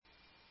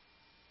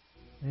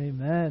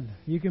Amen.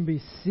 You can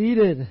be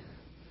seated.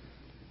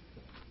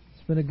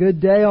 It's been a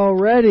good day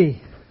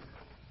already.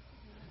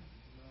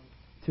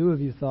 2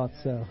 of you thought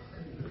so.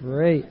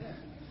 Great.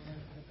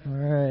 All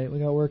right, we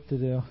got work to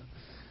do.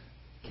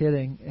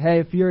 Kidding. Hey,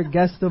 if you're a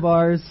guest of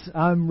ours,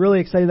 I'm really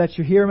excited that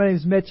you're here. My name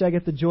is Mitch. I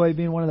get the joy of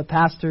being one of the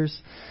pastors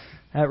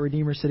at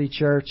Redeemer City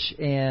Church.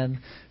 And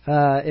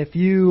if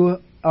you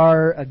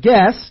are a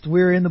guest,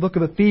 we're in the book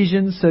of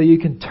Ephesians, so you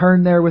can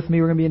turn there with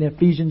me. We're going to be in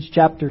Ephesians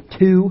chapter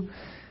 2.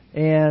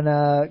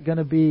 And going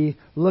to be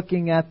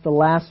looking at the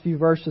last few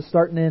verses,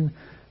 starting in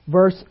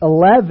verse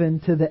 11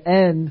 to the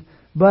end.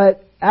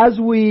 But as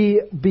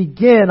we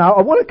begin,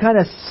 I want to kind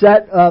of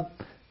set up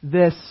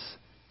this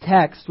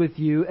text with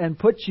you and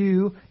put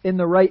you in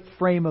the right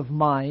frame of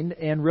mind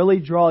and really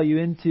draw you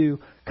into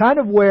kind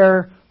of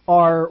where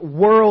our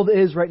world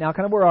is right now,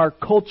 kind of where our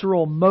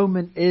cultural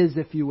moment is,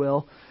 if you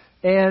will.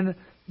 And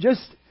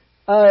just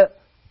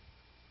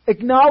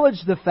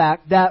acknowledge the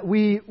fact that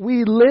we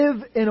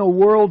live in a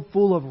world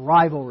full of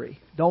rivalry,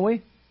 don't we?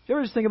 Do you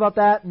ever just think about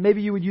that?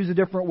 Maybe you would use a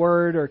different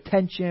word or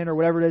tension or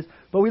whatever it is.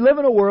 But we live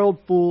in a world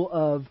full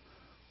of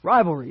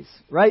rivalries,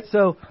 right?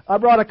 So I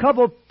brought a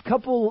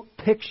couple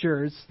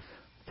pictures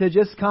to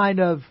just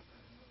kind of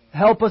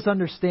help us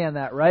understand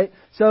that, right?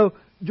 So,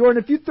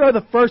 Jordan, if you throw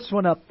the first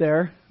one up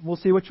there, we'll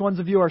see which ones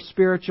of you are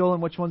spiritual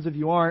and which ones of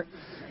you aren't.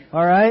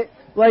 All right?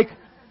 Like,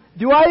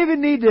 do I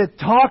even need to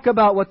talk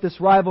about what this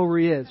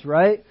rivalry is,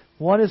 right?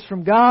 One is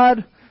from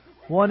God,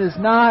 one is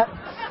not,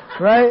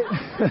 right?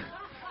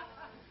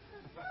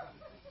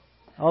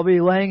 I'll be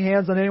laying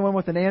hands on anyone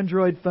with an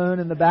Android phone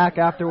in the back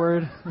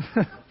afterward.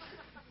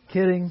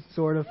 Kidding,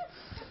 sort of.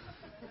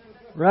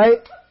 Right?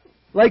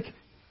 Like,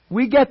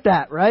 we get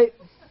that, right?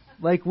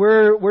 Like,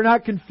 we're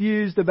not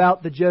confused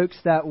about the jokes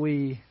that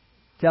we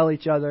tell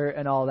each other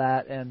and all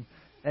that, and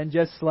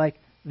just like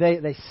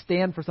they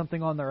stand for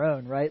something on their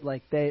own, right?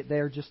 Like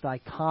they're just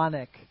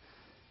iconic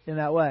in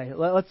that way.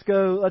 Let's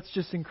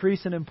just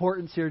increase in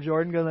importance here,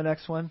 Jordan. Go to the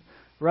next one.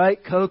 Right?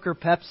 Coke or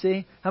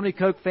Pepsi? How many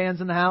Coke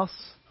fans in the house?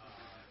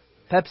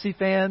 Pepsi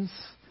fans?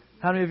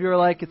 How many of you are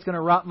like, it's going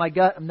to rot my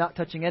gut, I'm not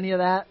touching any of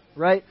that,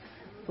 right?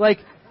 Like,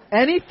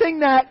 anything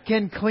that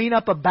can clean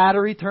up a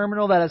battery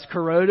terminal that is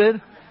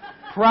corroded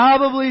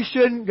probably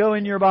shouldn't go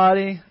in your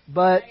body,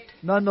 but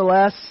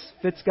nonetheless,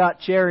 if it's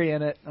got cherry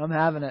in it, I'm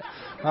having it.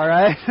 All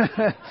right?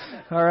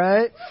 All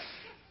right?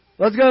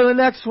 Let's go to the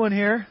next one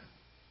here.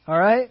 All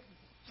right?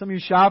 Some of you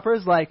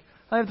shoppers, like,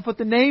 I have to put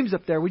the names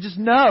up there. We just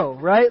know,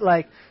 right?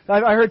 Like,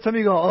 I heard some of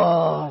you go,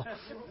 oh.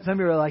 Some of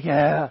you are like,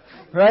 yeah.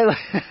 Right?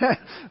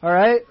 All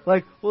right?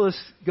 Like, we'll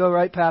just go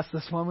right past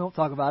this one. We won't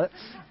talk about it.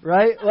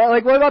 Right?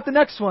 Like, what about the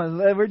next one?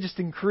 We're just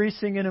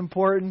increasing in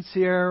importance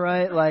here,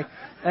 right? Like,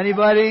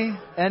 anybody?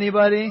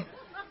 Anybody?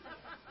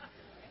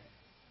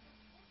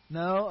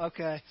 No?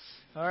 Okay.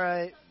 All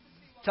right.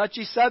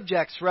 Touchy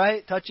subjects,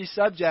 right? Touchy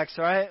subjects,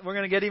 all right? We're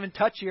going to get even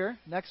touchier.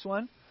 Next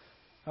one.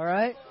 All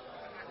right?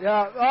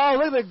 Yeah. Oh,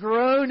 look at the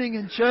groaning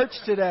in church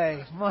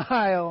today.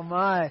 My, oh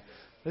my.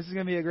 This is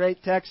going to be a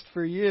great text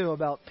for you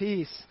about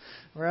peace,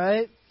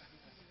 right?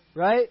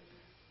 Right?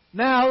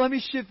 Now, let me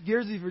shift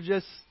gears for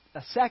just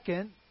a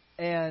second,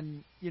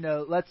 and,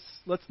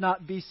 let's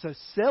not be so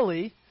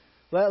silly.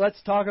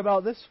 Let's talk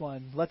about this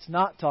one. Let's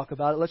not talk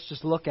about it. Let's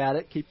just look at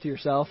it. Keep to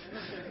yourself.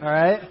 All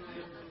right?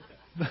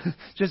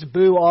 Just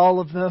boo all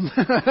of them.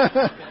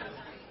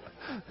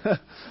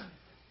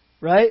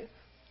 Right?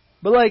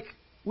 But,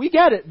 we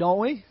get it, don't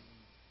we?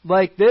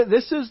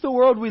 This is the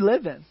world we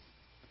live in.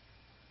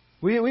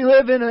 We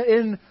live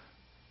in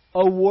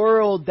a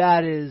world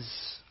that is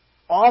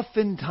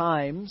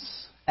oftentimes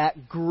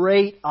at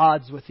great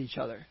odds with each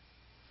other.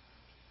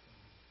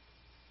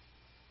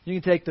 You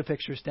can take the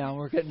pictures down.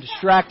 We're getting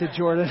distracted,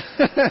 Jordan.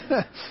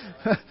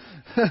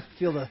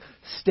 Feel the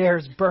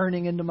stairs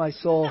burning into my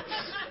soul.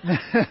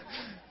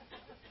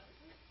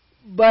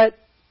 But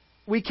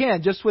we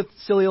can, just with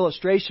silly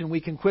illustration,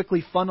 we can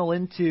quickly funnel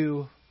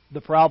into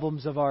the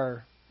problems of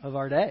our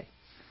day.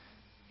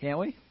 Can't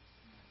we?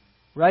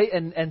 Right?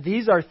 And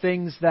these are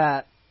things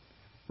that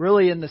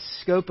really in the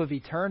scope of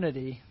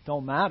eternity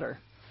don't matter.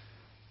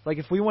 Like,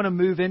 if we want to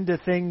move into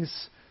things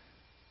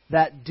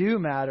that do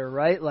matter,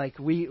 right? Like,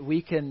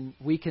 we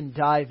can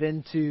dive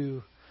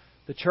into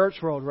the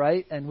church world,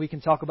 right? And we can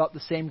talk about the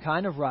same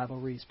kind of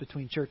rivalries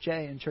between Church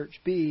A and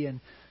Church B,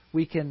 and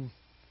we can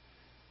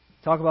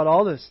talk about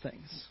all those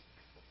things.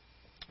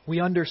 We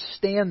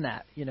understand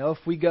that, if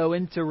we go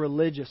into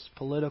religious,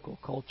 political,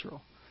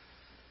 cultural.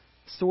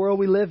 It's the world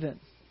we live in.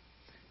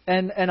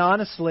 And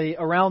honestly,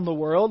 around the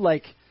world,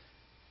 like,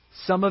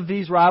 some of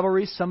these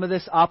rivalries, some of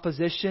this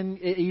opposition,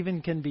 it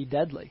even can be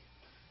deadly.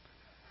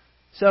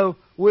 So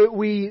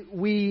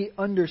we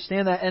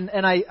understand that,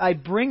 and I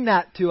bring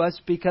that to us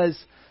because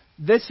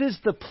this is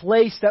the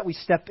place that we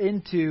step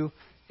into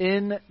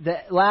in the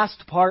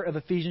last part of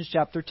Ephesians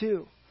chapter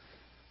 2.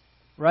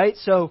 Right?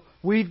 So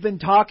we've been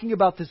talking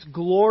about this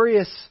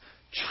glorious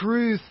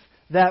truth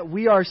that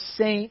we are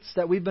saints,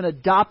 that we've been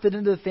adopted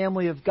into the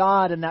family of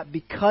God, and that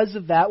because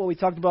of that, what we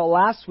talked about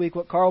last week,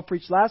 what Carl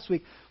preached last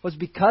week, was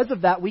because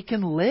of that we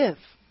can live.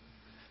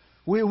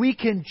 We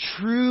can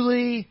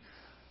truly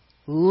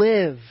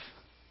live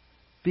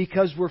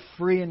because we're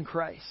free in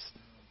Christ.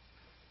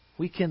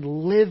 We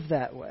can live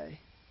that way.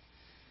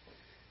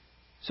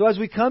 So as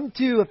we come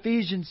to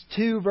Ephesians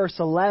 2 verse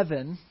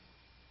 11,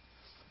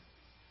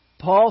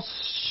 Paul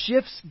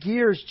shifts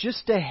gears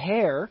just a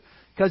hair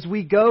because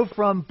we go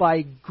from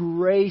by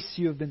grace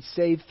you have been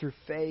saved through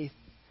faith.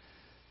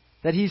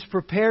 That He's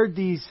prepared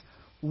these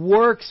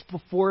works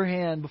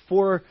beforehand,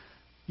 before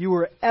you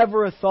were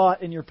ever a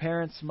thought in your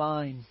parents'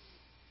 mind.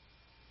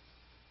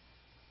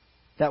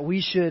 That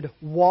we should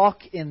walk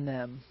in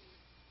them.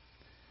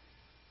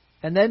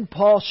 And then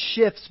Paul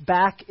shifts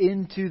back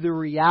into the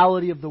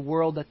reality of the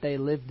world that they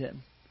lived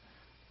in.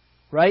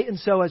 Right? And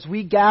so as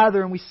we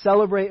gather and we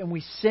celebrate and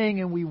we sing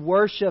and we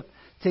worship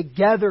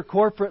together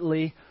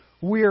corporately,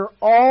 we're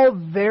all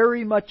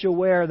very much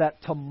aware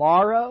that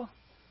tomorrow,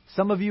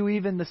 some of you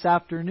even this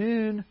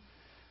afternoon,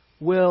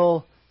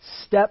 will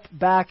step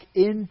back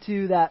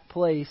into that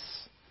place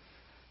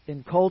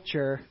in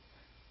culture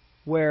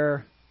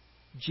where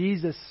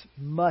Jesus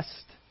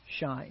must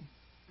shine.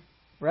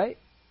 Right?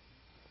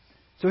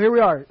 So here we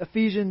are,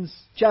 Ephesians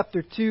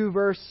chapter 2,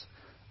 verse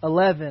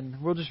 11.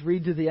 We'll just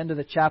read to the end of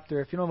the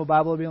chapter. If you don't have a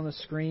Bible, it'll be on the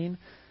screen.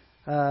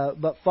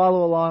 But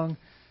follow along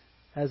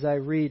as I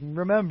read. And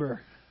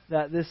remember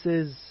that this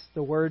is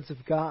the words of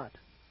God.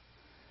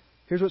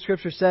 Here's what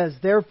Scripture says.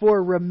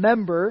 Therefore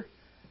remember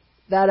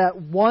that at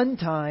one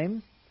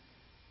time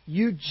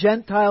you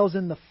Gentiles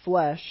in the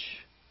flesh,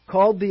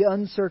 called the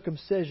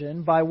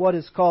uncircumcision by what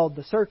is called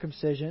the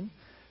circumcision,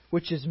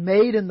 which is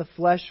made in the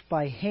flesh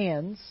by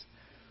hands,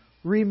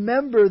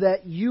 remember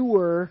that you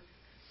were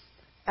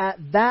at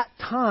that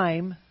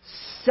time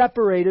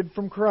separated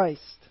from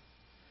Christ,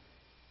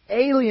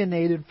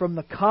 alienated from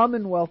the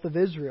commonwealth of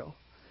Israel,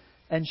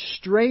 and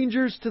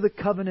strangers to the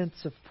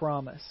covenants of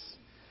promise.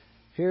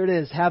 Here it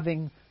is,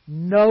 having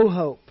no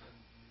hope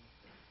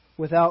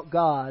without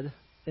God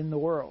in the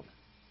world.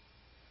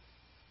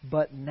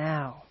 But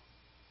now,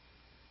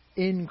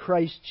 in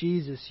Christ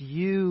Jesus,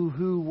 you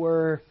who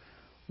were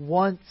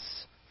once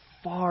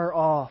far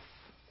off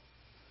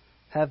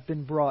have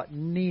been brought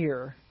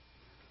near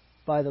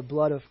by the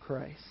blood of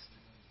Christ.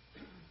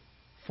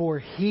 For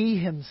He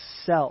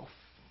Himself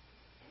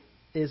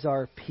is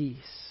our peace,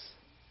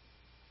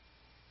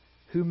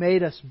 who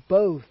made us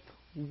both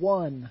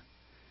one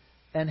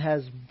and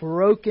has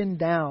broken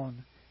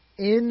down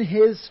in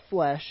His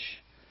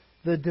flesh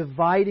the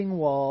dividing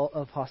wall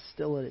of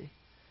hostility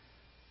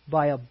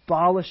by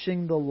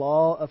abolishing the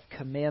law of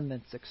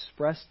commandments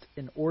expressed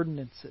in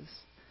ordinances,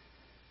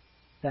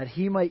 that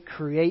He might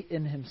create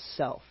in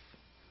Himself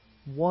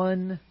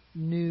one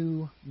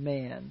new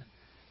man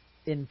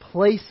in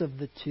place of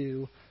the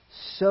two,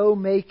 so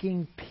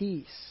making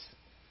peace,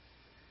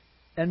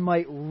 and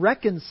might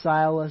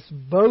reconcile us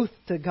both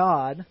to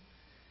God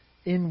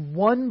in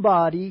one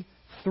body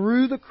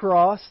through the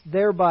cross,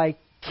 thereby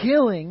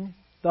killing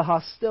the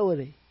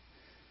hostility.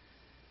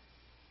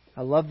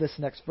 I love this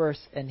next verse.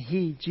 And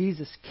He,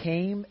 Jesus,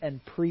 came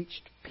and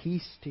preached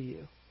peace to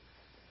you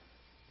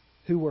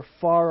who were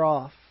far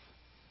off,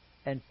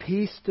 and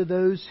peace to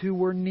those who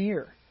were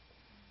near.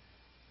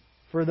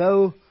 For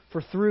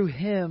through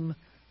Him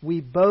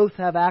we both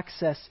have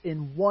access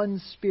in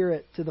one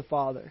Spirit to the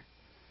Father.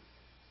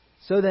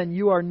 So then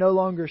you are no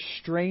longer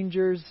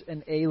strangers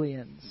and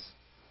aliens,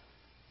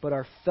 but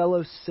are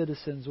fellow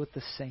citizens with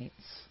the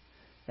saints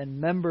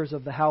and members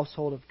of the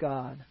household of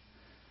God,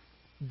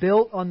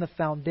 built on the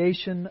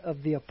foundation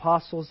of the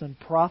apostles and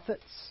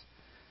prophets,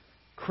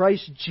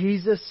 Christ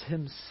Jesus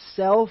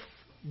Himself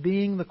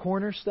being the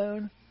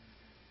cornerstone,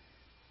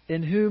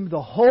 in whom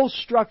the whole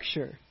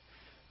structure,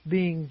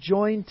 being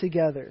joined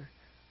together,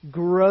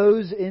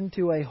 grows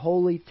into a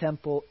holy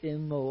temple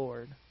in the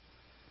Lord.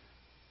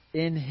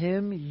 In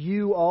Him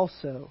you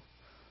also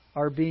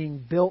are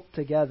being built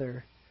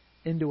together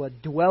into a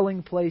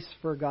dwelling place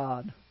for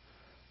God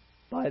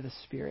by the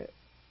Spirit.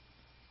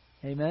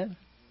 Amen?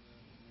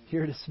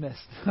 You're dismissed.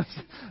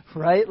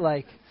 Right?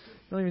 Like,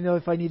 I don't even know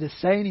if I need to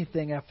say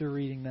anything after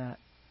reading that.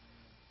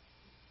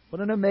 What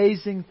an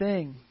amazing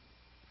thing.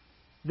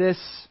 This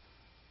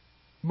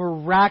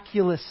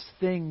miraculous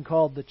thing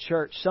called the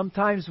church.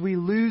 Sometimes we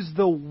lose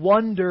the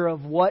wonder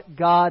of what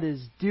God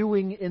is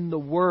doing in the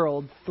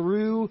world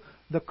through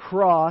the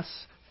cross,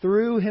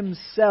 through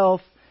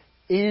Himself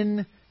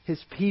in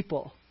His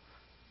people.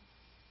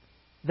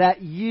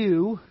 That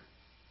you,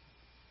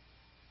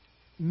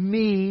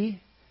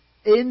 me,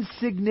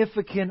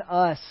 insignificant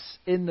us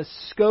in the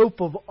scope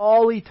of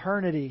all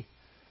eternity,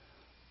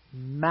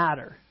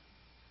 matter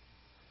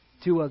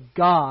to a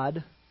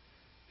God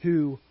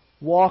who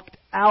walked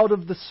out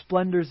of the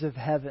splendors of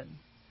heaven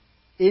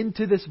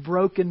into this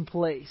broken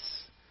place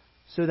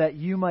so that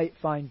you might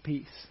find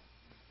peace.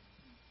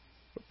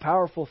 A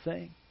powerful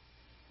thing.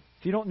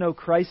 If you don't know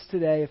Christ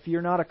today, if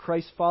you're not a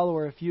Christ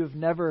follower, if you have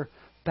never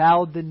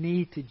bowed the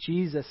knee to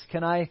Jesus,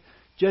 can I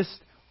just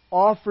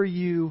offer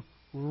you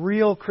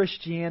real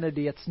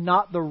Christianity? It's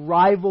not the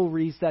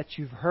rivalries that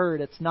you've heard.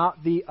 It's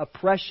not the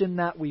oppression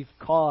that we've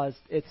caused.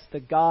 It's the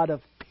God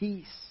of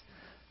peace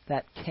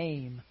that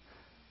came.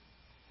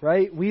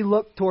 Right? We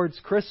look towards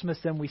Christmas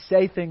and we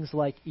say things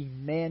like,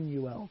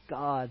 Emmanuel,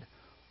 God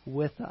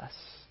with us.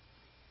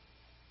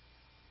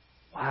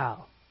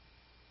 Wow.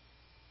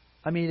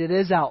 I mean, it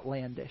is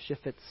outlandish if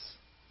it's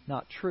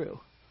not true.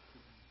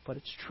 But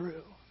it's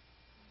true.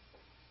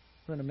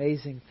 What an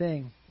amazing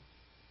thing.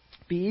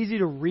 It'd be easy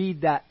to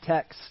read that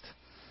text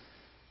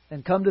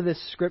and come to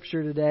this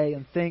scripture today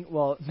and think,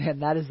 well, man,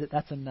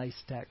 that's a nice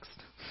text.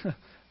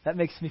 That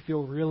makes me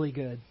feel really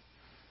good.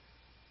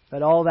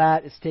 That all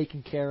that is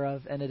taken care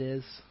of, and it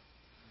is.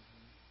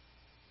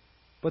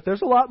 But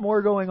there's a lot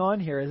more going on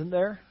here, isn't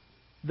there?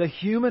 The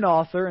human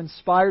author,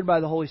 inspired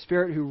by the Holy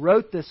Spirit, who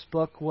wrote this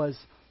book was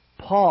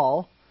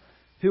Paul,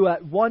 who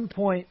at one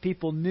point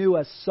people knew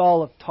as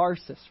Saul of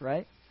Tarsus,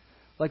 right?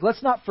 Like,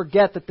 let's not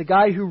forget that the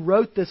guy who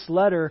wrote this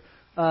letter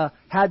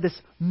had this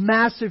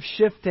massive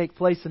shift take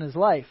place in his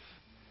life,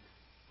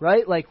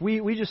 right? Like,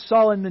 we just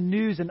saw in the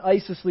news an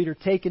ISIS leader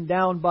taken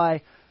down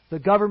by the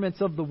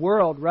governments of the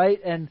world, right?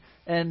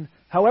 And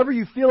however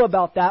you feel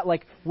about that,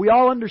 like, we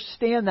all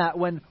understand that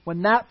when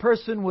that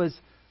person was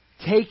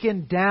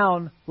taken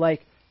down,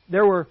 like,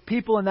 there were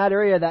people in that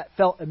area that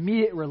felt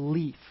immediate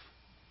relief,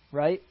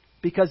 right?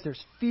 Because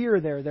there's fear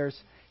there, there's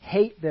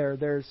hate there,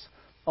 there's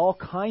all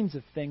kinds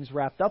of things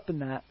wrapped up in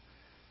that.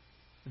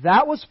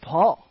 That was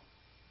Paul.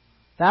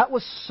 That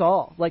was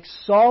Saul. Like,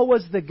 Saul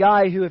was the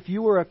guy who, if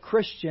you were a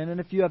Christian, and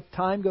if you have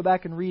time, go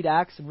back and read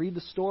Acts and read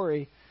the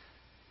story,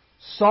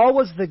 Saul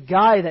was the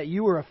guy that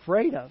you were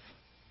afraid of.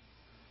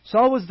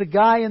 Saul was the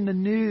guy in the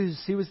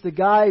news. He was the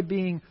guy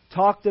being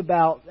talked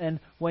about. And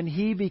when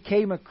he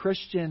became a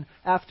Christian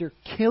after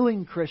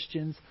killing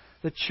Christians,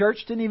 the church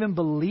didn't even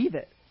believe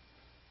it.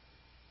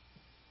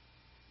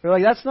 They're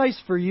like, that's nice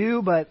for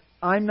you, but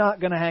I'm not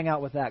going to hang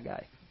out with that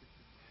guy.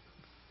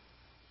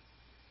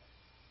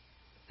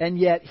 And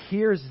yet,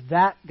 here's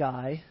that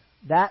guy,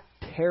 that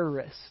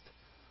terrorist,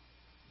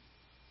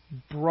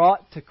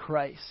 brought to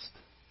Christ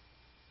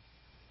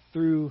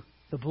through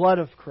the blood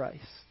of Christ,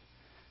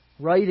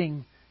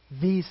 writing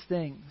these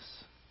things.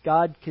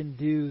 God can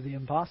do the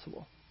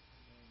impossible.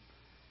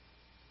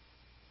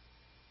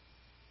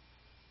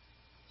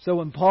 So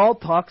when Paul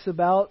talks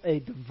about a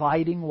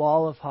dividing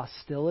wall of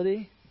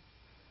hostility,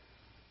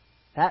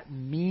 that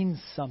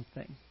means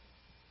something,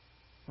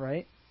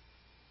 right?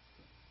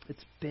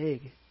 It's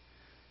big.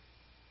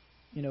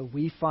 You know,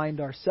 we find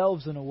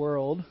ourselves in a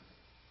world,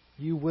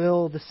 you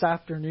will this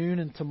afternoon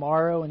and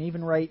tomorrow and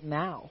even right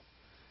now,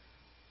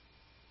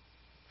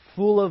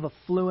 full of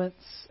affluence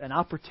and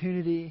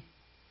opportunity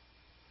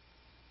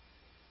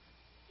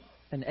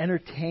and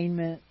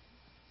entertainment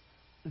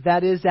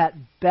that is at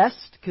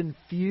best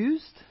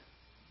confused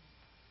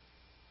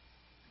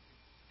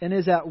and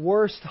is at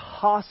worst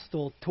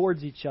hostile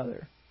towards each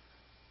other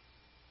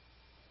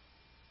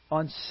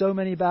on so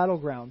many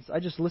battlegrounds. I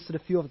just listed a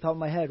few off the top of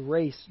my head: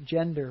 race,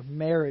 gender,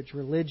 marriage,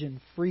 religion,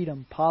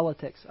 freedom,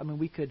 politics. I mean,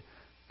 we could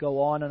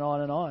go on and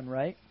on and on,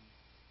 right?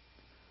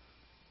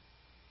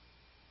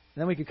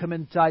 And then we could come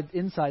inside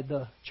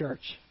the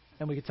church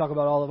and we could talk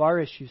about all of our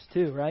issues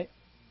too, right?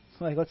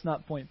 Like, let's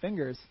not point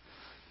fingers.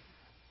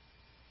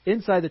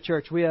 Inside the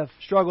church, we have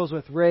struggles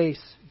with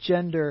race,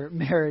 gender,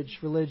 marriage,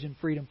 religion,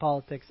 freedom,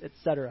 politics,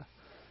 etc.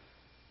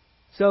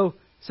 So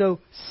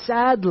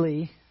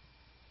sadly,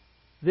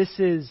 this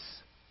is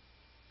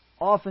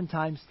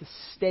oftentimes the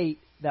state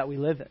that we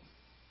live in.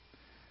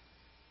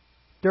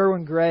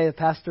 Derwin Gray, a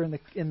pastor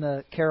in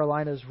the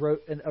Carolinas,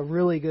 wrote a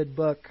really good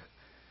book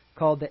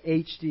called The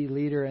HD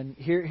Leader. And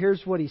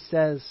here's what he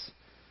says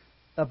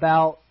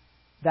about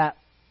that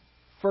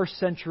first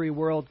century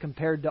world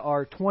compared to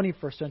our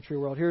 21st century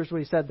world. Here's what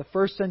he said. The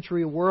first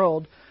century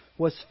world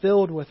was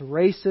filled with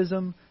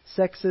racism,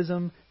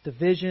 sexism,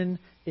 division,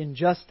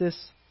 injustice,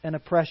 and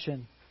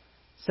oppression.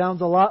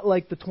 Sounds a lot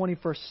like the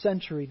 21st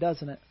century,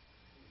 doesn't it?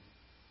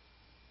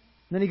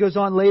 And then he goes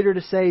on later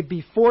to say,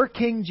 before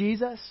King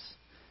Jesus,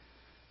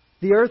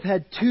 the earth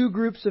had two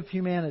groups of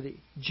humanity,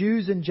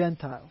 Jews and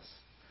Gentiles.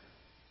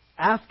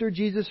 After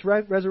Jesus'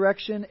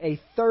 resurrection,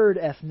 a third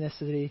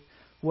ethnicity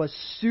was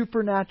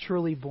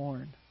supernaturally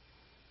born.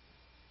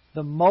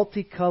 The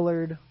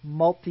multicolored,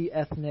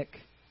 multi-ethnic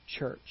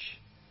church.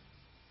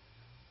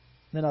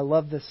 Then I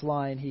love this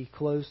line he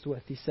closed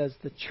with. He says,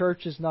 the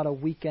church is not a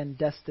weekend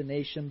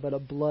destination, but a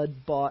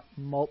blood-bought,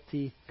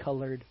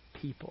 multicolored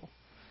people.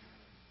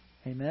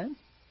 Amen?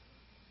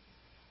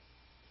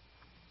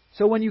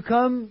 So when you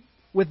come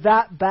with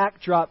that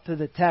backdrop to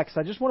the text,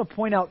 I just want to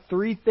point out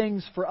three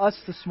things for us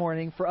this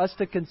morning, for us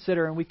to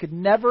consider. And we could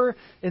never,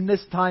 in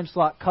this time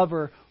slot,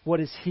 cover what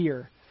is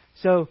here.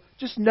 So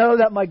just know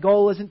that my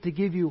goal isn't to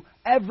give you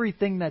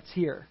everything that's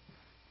here.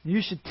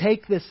 You should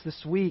take this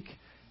week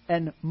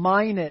and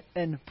mine it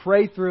and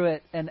pray through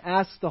it and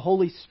ask the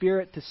Holy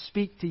Spirit to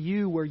speak to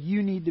you where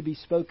you need to be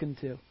spoken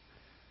to,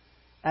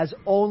 as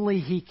only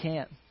He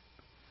can.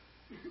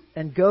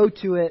 And go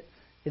to it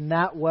in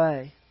that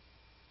way.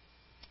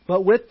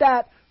 But with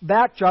that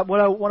backdrop,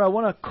 what I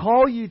want to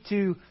call you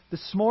to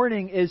this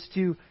morning is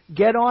to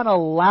get on a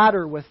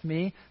ladder with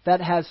me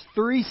that has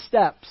 3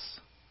 steps.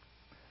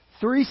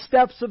 3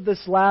 steps of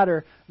this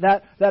ladder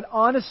that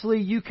honestly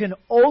you can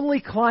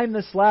only climb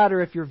this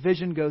ladder if your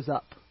vision goes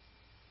up.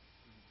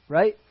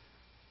 Right?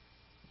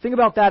 Think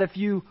about that. If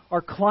you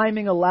are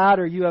climbing a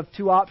ladder, you have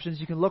 2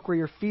 options. You can look where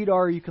your feet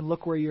are, or you can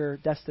look where your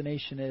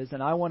destination is.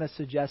 And I want to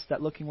suggest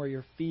that looking where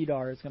your feet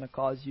are is going to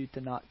cause you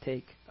to not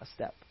take a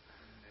step.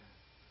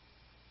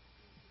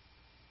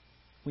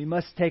 We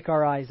must take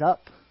our eyes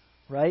up,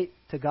 right?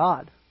 To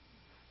God,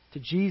 to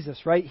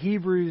Jesus, right?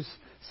 Hebrews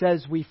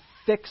says we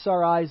fix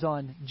our eyes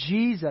on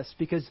Jesus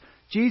because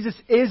Jesus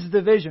is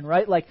the vision,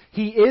 right? Like,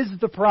 He is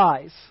the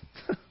prize.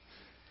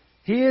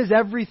 He is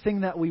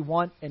everything that we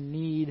want and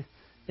need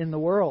in the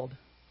world.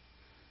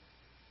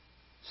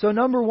 So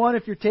number 1,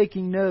 if you're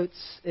taking notes,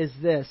 is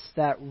this,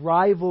 that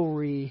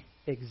rivalry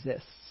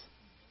exists.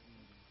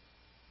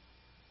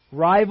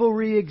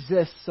 Rivalry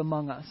exists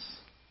among us.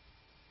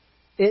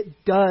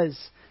 It does.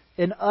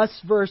 An us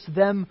versus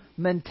them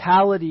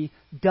mentality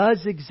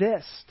does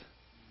exist.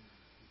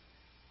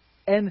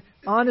 And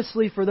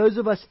honestly, for those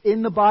of us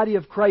in the body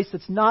of Christ,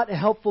 it's not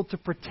helpful to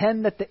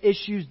pretend that the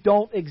issues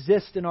don't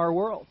exist in our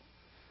world.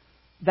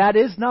 That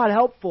is not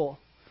helpful.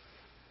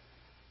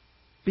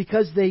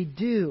 Because they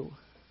do.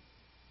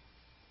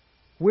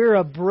 We're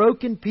a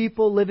broken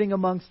people living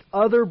amongst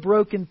other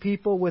broken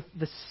people with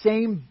the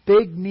same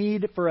big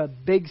need for a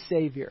big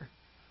Savior.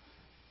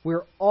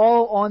 We're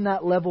all on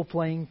that level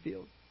playing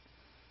field.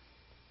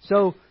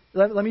 So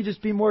let me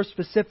just be more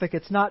specific.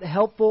 It's not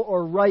helpful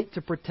or right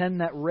to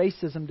pretend that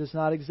racism does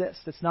not exist.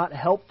 It's not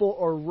helpful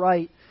or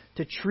right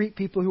to treat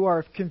people who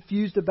are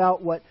confused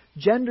about what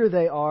gender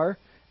they are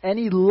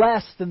any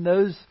less than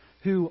those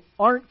who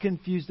aren't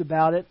confused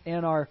about it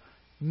and are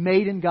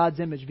made in God's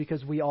image,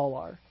 because we all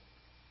are.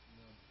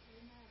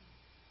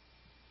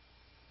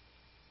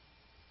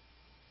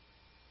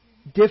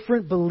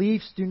 Different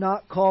beliefs do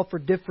not call for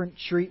different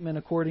treatment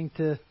according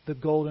to the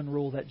golden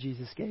rule that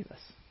Jesus gave us.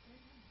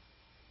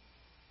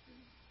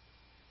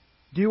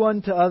 Do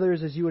unto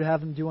others as you would have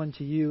them do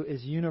unto you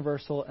is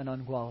universal and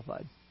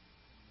unqualified.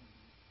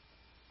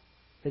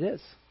 It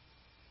is.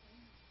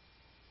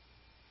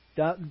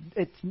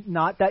 It's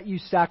not that you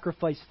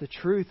sacrifice the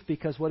truth,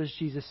 because what does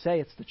Jesus say?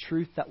 It's the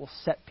truth that will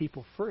set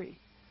people free.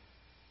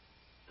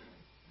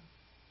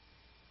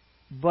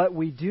 But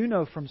we do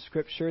know from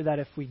Scripture that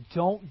if we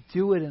don't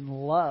do it in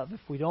love,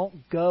 if we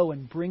don't go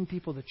and bring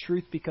people the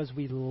truth because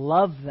we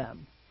love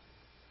them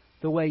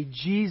the way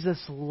Jesus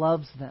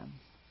loves them,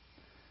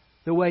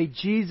 the way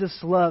Jesus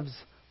loves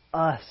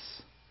us,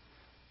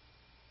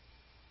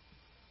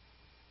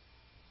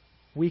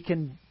 we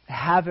can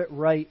have it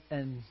right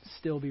and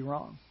still be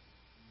wrong.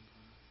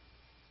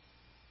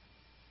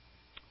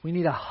 We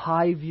need a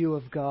high view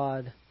of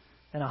God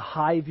and a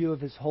high view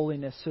of His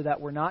holiness so that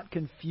we're not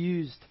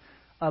confused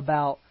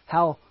about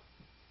how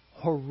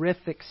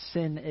horrific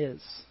sin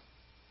is.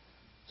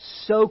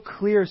 So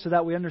clear so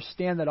that we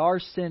understand that our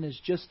sin is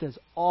just as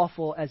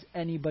awful as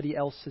anybody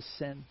else's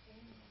sin.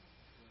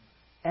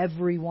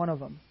 Every one of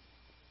them.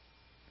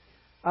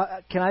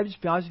 Can I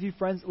just be honest with you,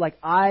 friends? Like,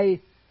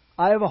 I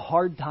have a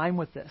hard time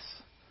with this.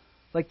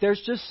 Like,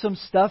 there's just some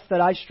stuff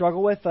that I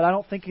struggle with that I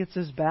don't think it's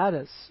as bad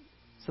as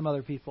some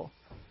other people.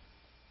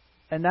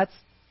 And that's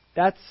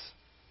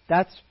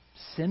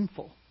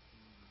sinful.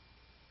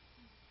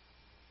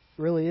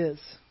 It really is.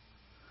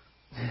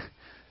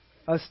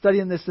 I was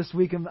studying this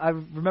week, and I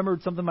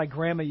remembered something my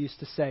grandma used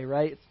to say,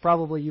 right?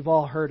 Probably you've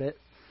all heard it.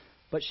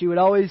 But she would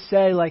always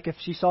say, like, if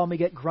she saw me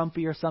get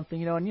grumpy or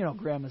something, and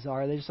grandmas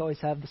are. They just always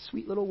have the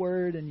sweet little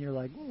word, and you're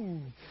like,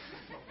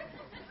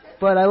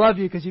 But I love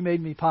you because you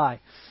made me pie,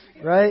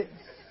 right?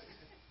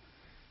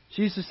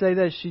 She used to say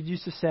this. She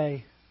used to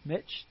say,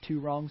 Mitch, 2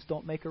 wrongs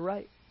don't make a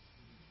right.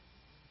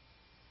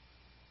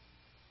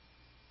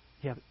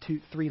 Yeah, but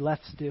 3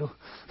 lefts do.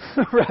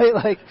 Right?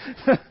 Like,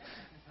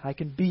 I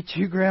can beat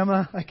you,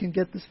 Grandma. I can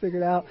get this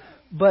figured out.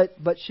 But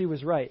she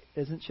was right,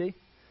 isn't she?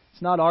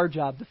 It's not our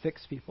job to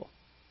fix people.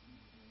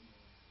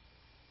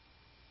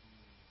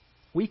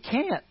 We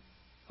can't.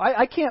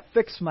 I can't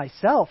fix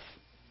myself.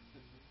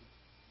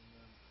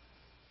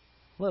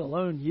 Let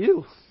alone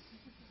you.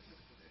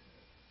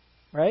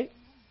 Right?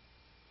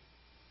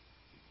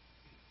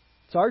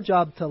 It's our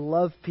job to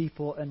love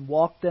people and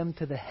walk them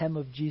to the hem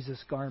of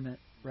Jesus' garment,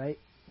 right?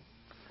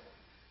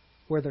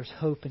 Where there's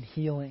hope and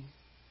healing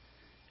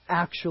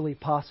actually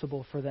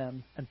possible for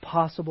them and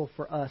possible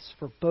for us,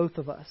 for both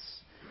of us.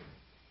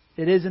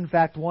 It is, in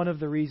fact, one of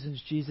the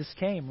reasons Jesus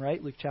came,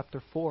 right? Luke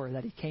chapter 4,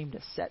 that He came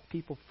to set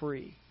people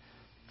free,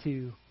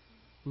 to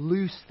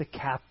loose the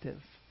captive,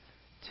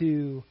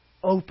 to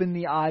open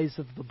the eyes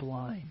of the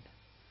blind.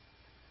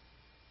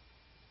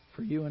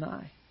 For you and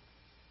I.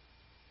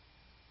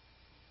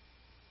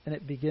 And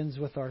it begins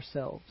with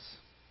ourselves.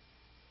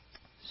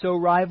 So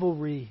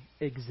rivalry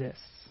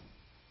exists.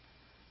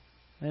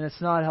 And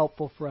it's not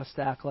helpful for us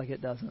to act like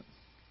it doesn't.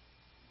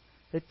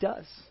 It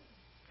does.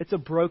 It's a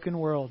broken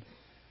world.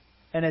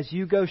 And as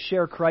you go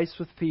share Christ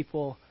with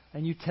people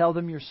and you tell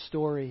them your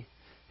story,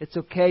 it's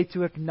okay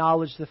to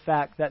acknowledge the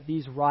fact that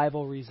these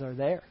rivalries are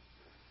there.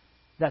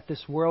 That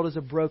this world is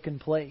a broken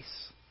place.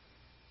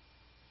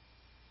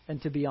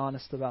 and to be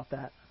honest about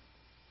that.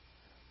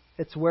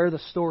 It's where the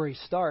story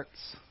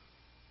starts,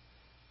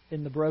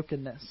 in the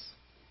brokenness.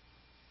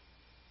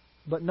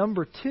 But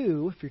number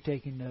 2, if you're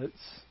taking notes,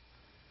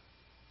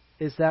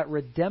 is that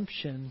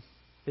redemption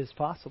is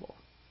possible.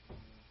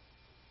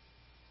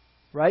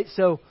 Right?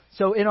 So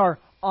in our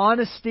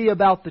honesty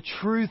about the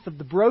truth of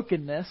the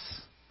brokenness,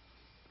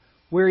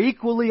 we're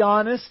equally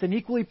honest and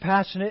equally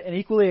passionate and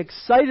equally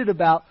excited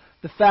about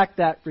the fact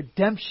that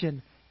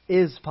redemption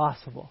is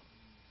possible.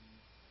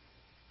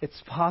 It's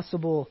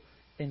possible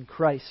in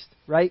Christ,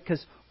 right?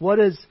 Because what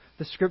does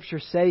the Scripture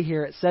say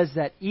here? It says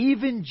that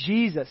even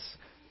Jesus,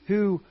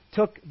 who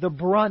took the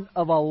brunt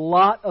of a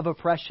lot of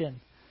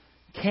oppression,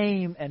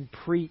 came and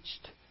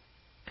preached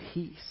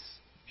peace,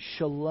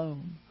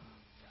 shalom,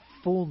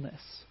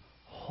 fullness,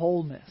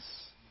 wholeness.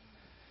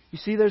 You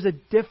see, there's a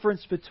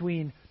difference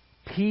between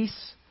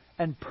peace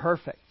and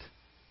perfect,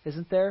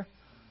 isn't there?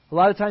 A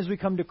lot of times we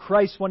come to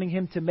Christ wanting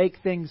Him to make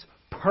things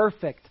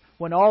perfect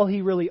when all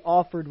He really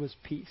offered was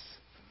peace.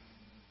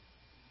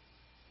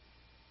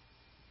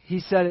 He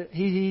said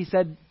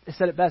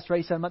it best, right?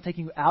 He said, I'm not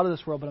taking you out of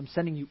this world, but I'm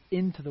sending you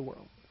into the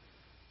world.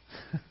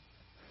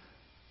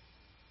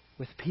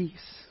 With peace.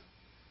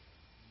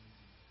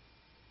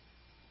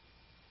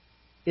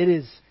 It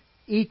is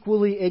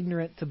equally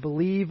ignorant to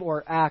believe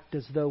or act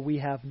as though we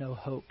have no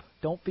hope.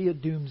 Don't be a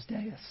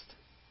doomsdayist.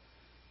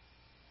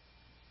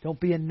 Don't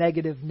be a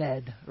negative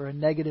Ned or a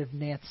negative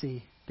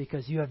Nancy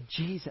because you have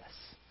Jesus.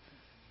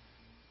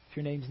 If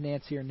your name's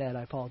Nancy or Ned,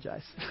 I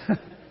apologize.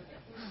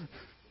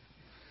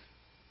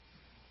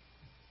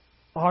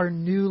 Our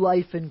new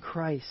life in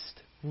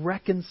Christ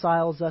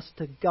reconciles us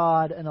to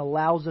God and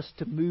allows us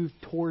to move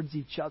towards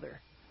each other.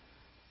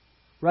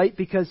 Right?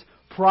 Because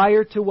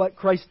prior to what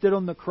Christ did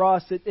on the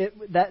cross,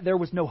 that there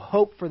was no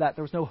hope for that.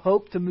 There was no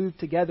hope to move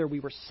together.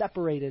 We were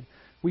separated.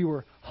 We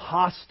were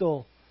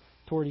hostile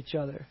toward each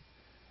other.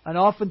 And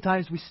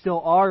oftentimes we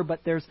still are,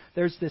 but there's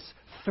this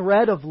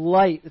thread of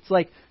light. It's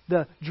like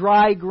the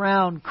dry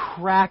ground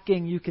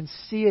cracking. You can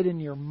see it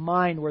in your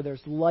mind where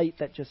there's light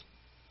that just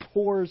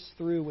pours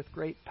through with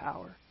great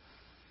power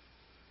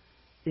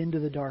into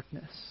the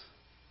darkness.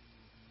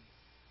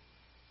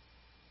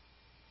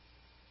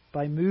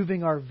 By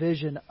moving our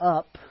vision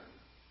up,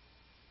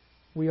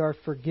 we are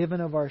forgiven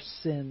of our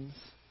sins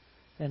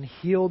and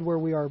healed where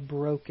we are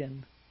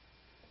broken,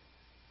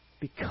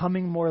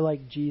 becoming more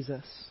like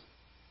Jesus,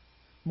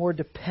 more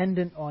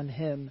dependent on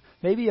Him.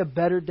 Maybe a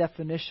better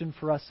definition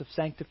for us of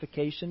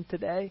sanctification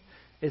today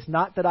is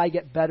not that I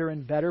get better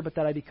and better, but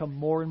that I become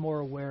more and more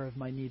aware of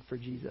my need for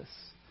Jesus.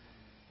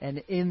 And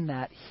in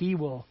that, He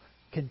will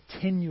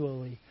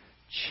continually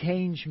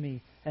change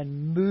me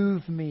and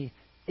move me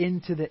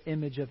into the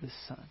image of His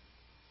Son.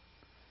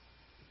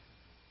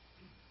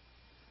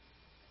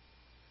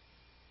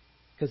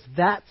 Because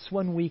that's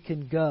when we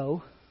can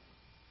go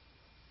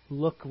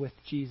look with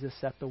Jesus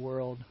at the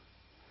world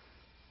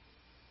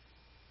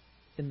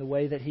in the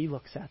way that He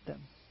looks at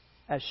them,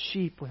 as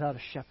sheep without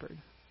a shepherd.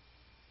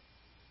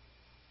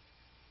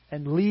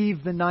 And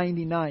leave the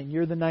 99.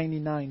 You're the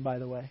 99, by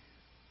the way,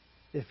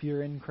 if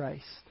you're in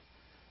Christ.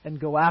 And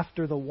go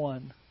after the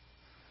one.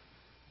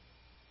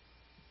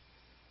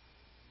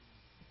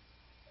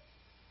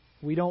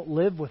 We don't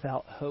live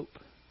without hope.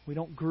 We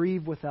don't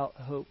grieve without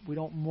hope. We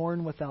don't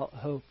mourn without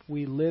hope.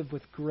 We live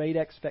with great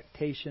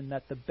expectation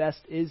that the best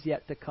is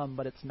yet to come,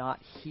 but it's not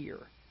here.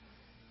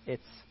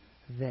 It's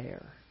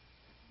there,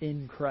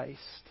 in Christ.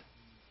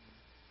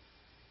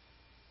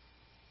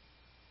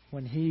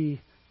 When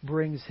He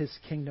brings His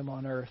kingdom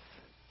on earth,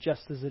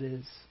 just as it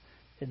is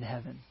in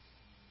heaven.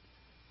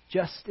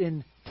 Just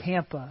in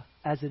Tampa,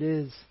 as it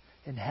is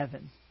in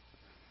heaven.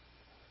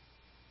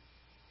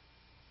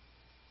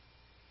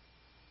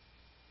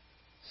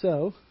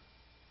 So,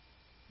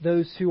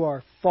 those who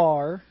are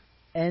far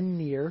and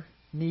near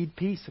need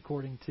peace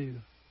according to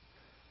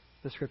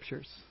the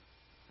Scriptures.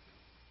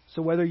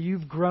 So whether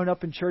you've grown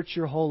up in church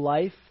your whole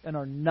life and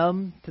are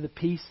numb to the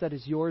peace that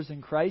is yours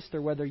in Christ,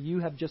 or whether you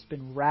have just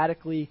been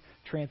radically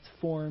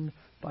transformed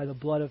by the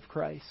blood of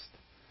Christ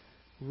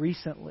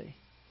recently,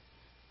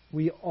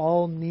 we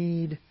all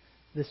need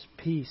this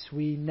peace.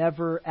 We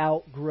never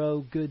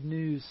outgrow good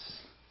news.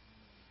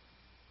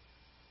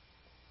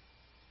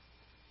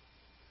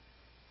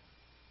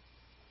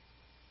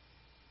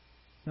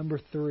 Number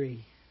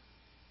 3.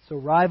 So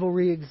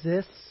rivalry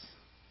exists.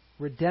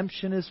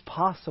 Redemption is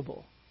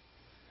possible.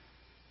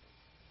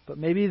 But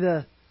maybe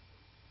the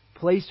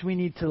place we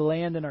need to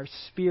land in our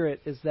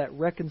spirit is that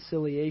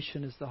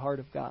reconciliation is the heart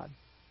of God.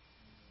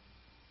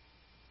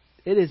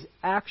 It is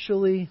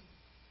actually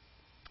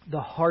the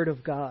heart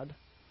of God.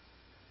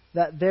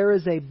 That there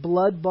is a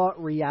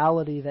blood-bought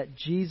reality that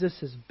Jesus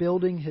is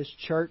building His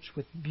church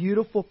with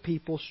beautiful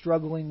people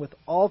struggling with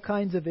all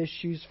kinds of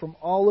issues from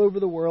all over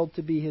the world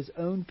to be His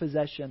own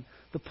possession,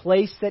 the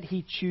place that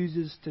He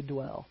chooses to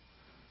dwell.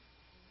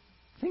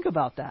 Think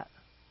about that.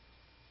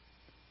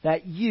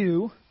 That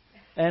you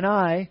and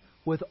I,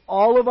 with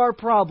all of our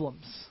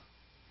problems,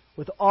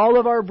 with all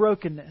of our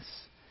brokenness,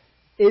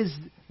 is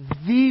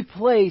the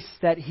place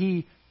that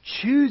He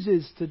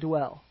chooses to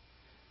dwell.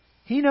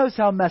 He knows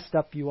how messed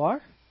up you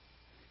are.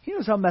 He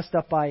knows how messed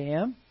up I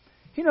am.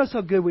 He knows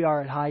how good we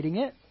are at hiding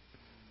it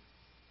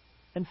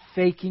and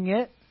faking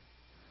it.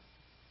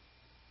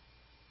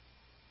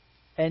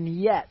 And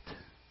yet,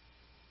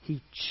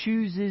 He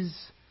chooses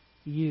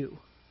you.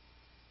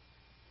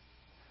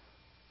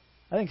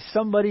 I think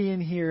somebody in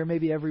here,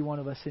 maybe every one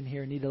of us in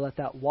here, need to let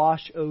that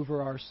wash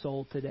over our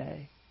soul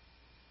today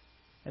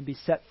and be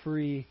set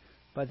free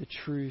by the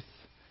truth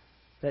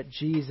that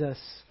Jesus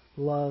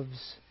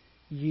loves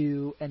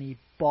you and He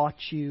bought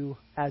you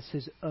as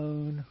His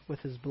own with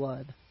His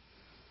blood.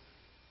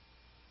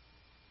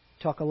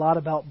 Talk a lot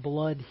about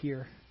blood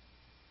here.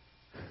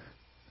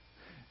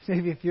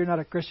 Maybe if you're not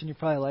a Christian, you're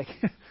probably like,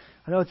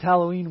 I know it's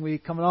Halloween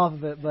week coming off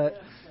of it, but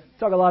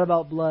talk a lot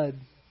about blood.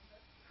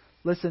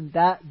 Listen,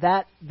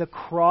 that the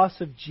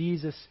cross of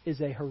Jesus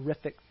is a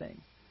horrific thing.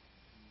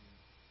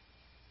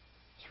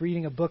 I was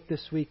reading a book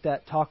this week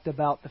that talked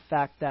about the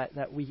fact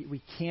that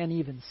we can't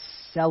even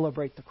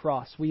celebrate the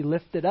cross. We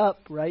lift it up,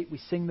 right? We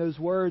sing those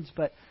words,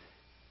 but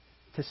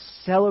to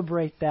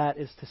celebrate that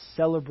is to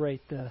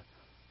celebrate the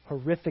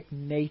horrific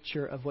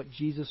nature of what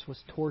Jesus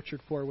was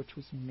tortured for, which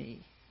was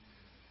me.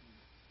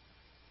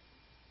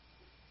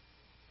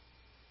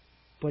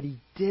 But He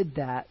did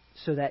that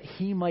so that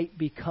He might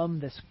become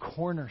this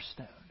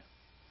cornerstone.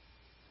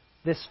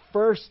 This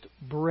first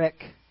brick,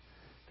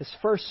 this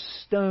first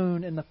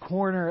stone in the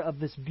corner of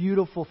this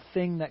beautiful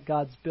thing that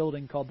God's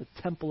building called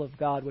the temple of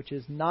God, which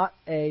is not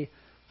a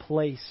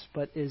place,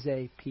 but is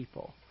a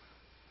people.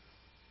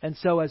 And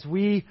so as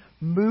we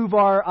move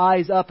our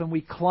eyes up and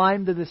we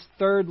climb to this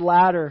third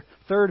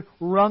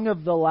rung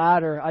of the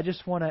ladder, I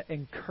just want to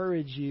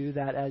encourage you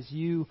that as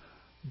you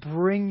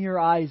bring your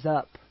eyes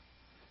up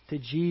to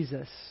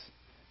Jesus,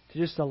 to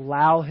just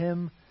allow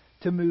Him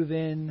to move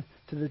in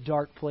to the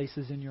dark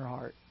places in your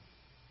heart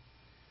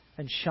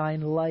and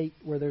shine light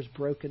where there's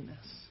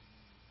brokenness.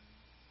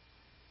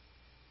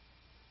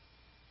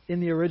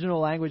 In the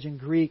original language in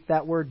Greek,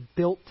 that word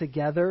built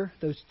together,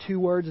 those two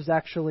words is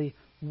actually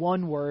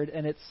one word,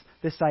 and it's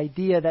this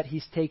idea that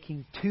He's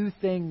taking two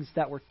things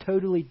that were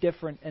totally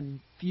different and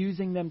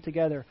fusing them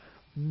together,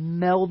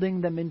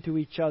 melding them into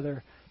each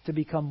other to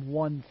become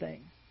one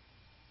thing.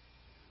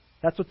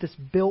 That's what this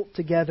built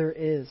together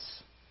is.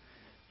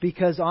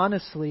 Because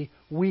honestly,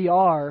 we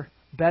are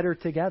better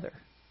together.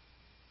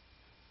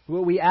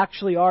 What we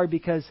actually are,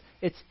 because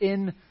it's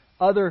in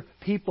other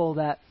people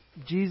that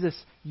Jesus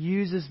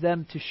uses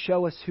them to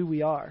show us who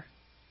we are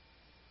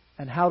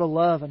and how to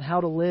love and how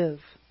to live.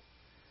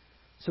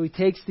 So He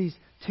takes these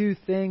two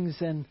things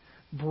and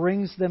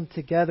brings them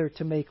together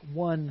to make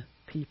one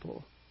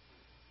people.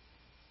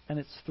 And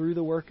it's through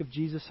the work of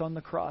Jesus on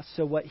the cross.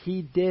 So what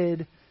He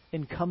did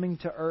in coming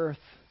to earth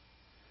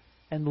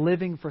and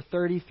living for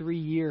 33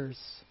 years,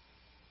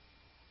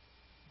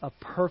 a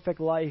perfect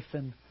life,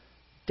 and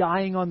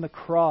dying on the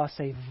cross,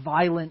 a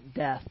violent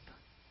death,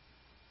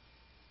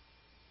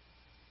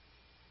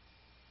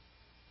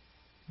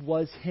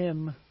 was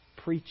Him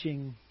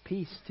preaching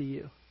peace to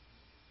you.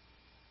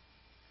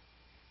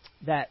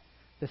 That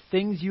the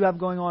things you have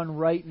going on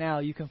right now,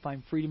 you can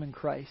find freedom in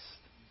Christ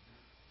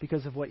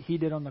because of what He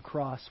did on the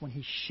cross when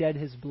He shed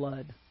His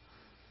blood.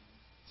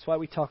 That's why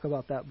we talk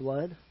about that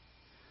blood.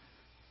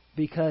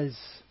 Because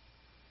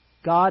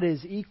God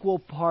is equal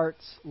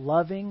parts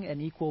loving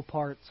and equal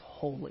parts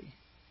holy.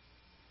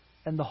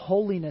 And the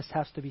holiness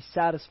has to be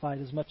satisfied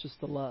as much as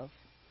the love.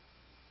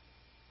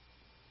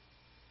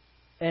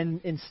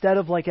 And instead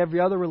of like every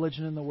other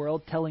religion in the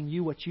world telling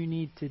you what you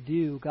need to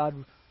do,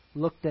 God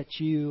looked at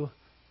you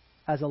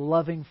as a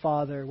loving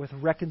Father with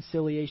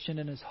reconciliation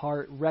in His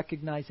heart,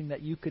 recognizing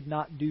that you could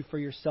not do for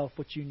yourself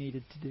what you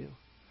needed to do.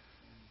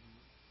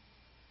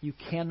 You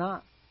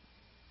cannot.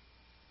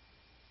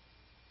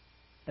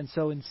 And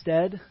so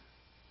instead,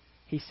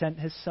 He sent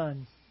His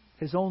Son,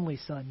 His only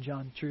Son,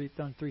 John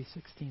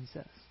 3:16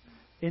 says,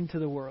 into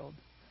the world.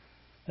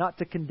 Not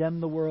to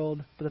condemn the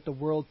world, but that the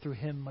world through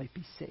Him might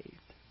be saved,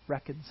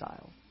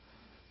 reconciled,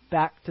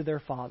 back to their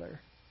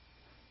Father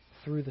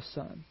through the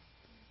Son.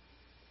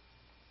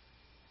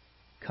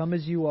 Come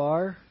as you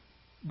are,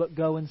 but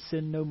go and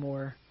sin no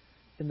more,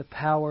 in the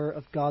power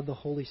of God the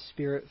Holy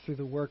Spirit through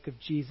the work of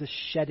Jesus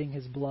shedding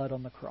His blood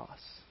on the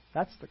cross.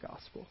 That's the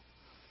gospel.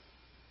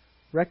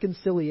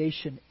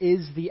 Reconciliation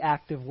is the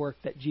active work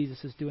that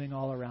Jesus is doing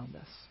all around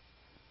us.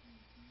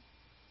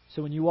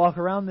 So when you walk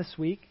around this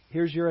week,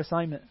 here's your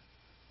assignment.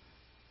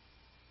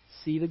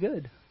 See the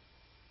good.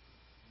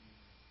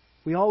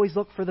 We always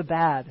look for the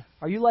bad.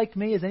 Are you like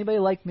me? Is anybody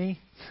like me?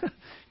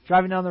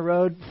 Driving down the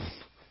road,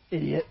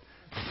 idiot.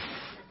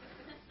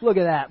 Look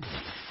at that.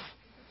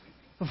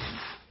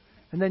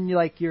 And then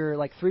your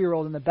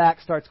 3-year-old in the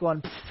back starts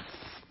going,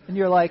 and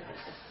you're like,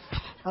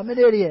 I'm an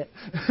idiot.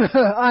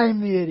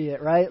 I'm the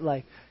idiot, right?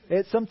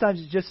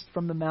 Sometimes it's just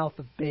from the mouth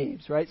of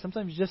babes, right?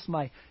 Sometimes it's just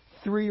my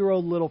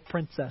 3-year-old little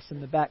princess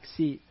in the back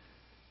seat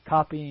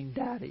copying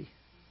daddy.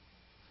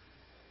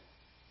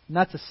 And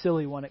that's a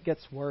silly one. It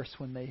gets worse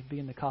when they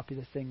begin to copy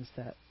the things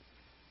that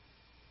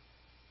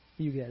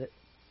you get it.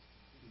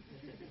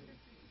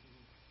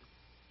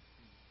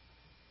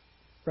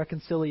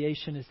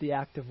 Reconciliation is the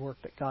active work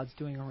that God's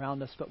doing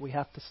around us, but we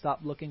have to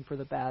stop looking for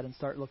the bad and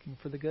start looking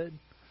for the good.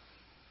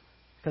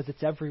 Because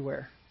it's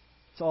everywhere.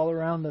 It's all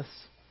around us.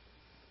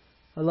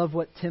 I love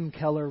what Tim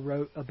Keller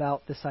wrote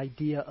about this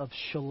idea of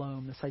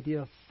shalom, this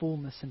idea of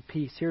fullness and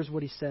peace. Here's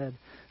what he said.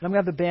 And I'm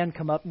going to have the band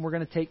come up and we're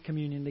going to take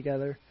communion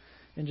together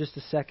in just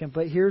a second.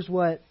 But here's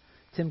what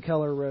Tim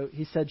Keller wrote.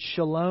 He said,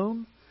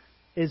 shalom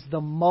is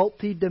the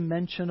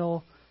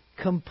multidimensional,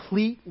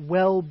 complete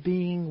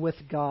well-being with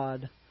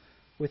God,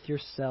 with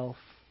yourself,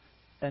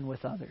 and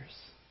with others.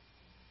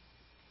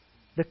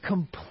 The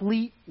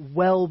complete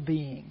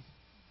well-being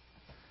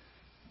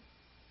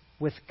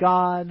with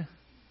God,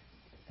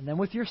 and then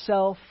with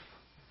yourself,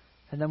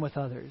 and then with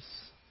others.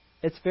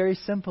 It's very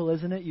simple,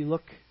 isn't it? You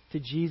look to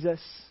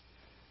Jesus.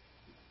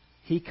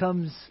 He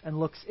comes and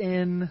looks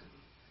in,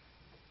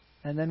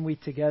 and then we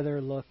together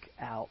look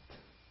out.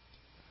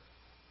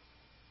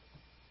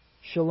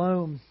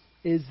 Shalom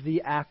is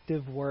the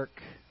active work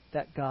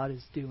that God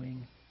is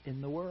doing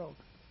in the world.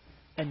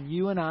 And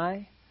you and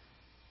I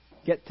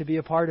get to be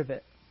a part of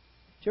it.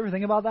 Did you ever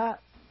think about that?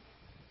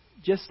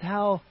 Just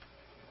how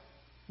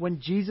when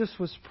Jesus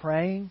was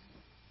praying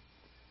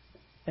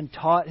and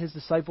taught his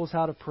disciples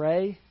how to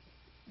pray,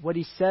 what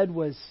he said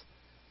was,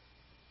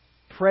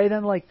 pray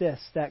then like this,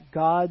 that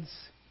God's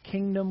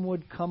kingdom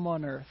would come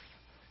on earth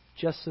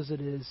just as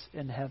it is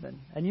in heaven.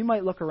 And you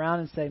might look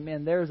around and say,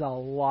 man, there's a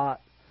lot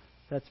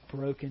that's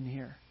broken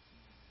here.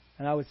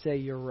 And I would say,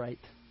 you're right.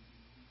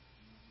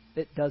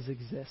 It does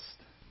exist.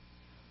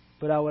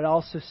 But I would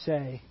also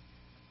say,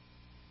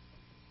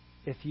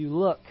 if you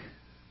look,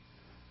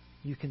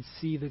 you can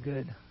see the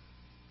good.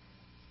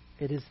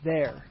 It is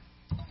there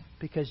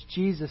because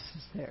Jesus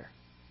is there.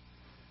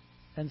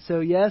 And so,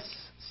 yes,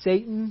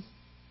 Satan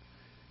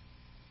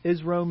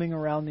is roaming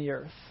around the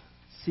earth,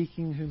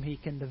 seeking whom he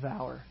can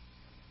devour.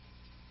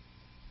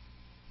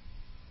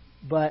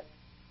 But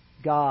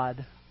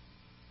God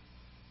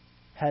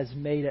has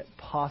made it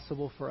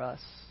possible for us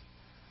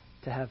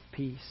to have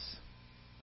peace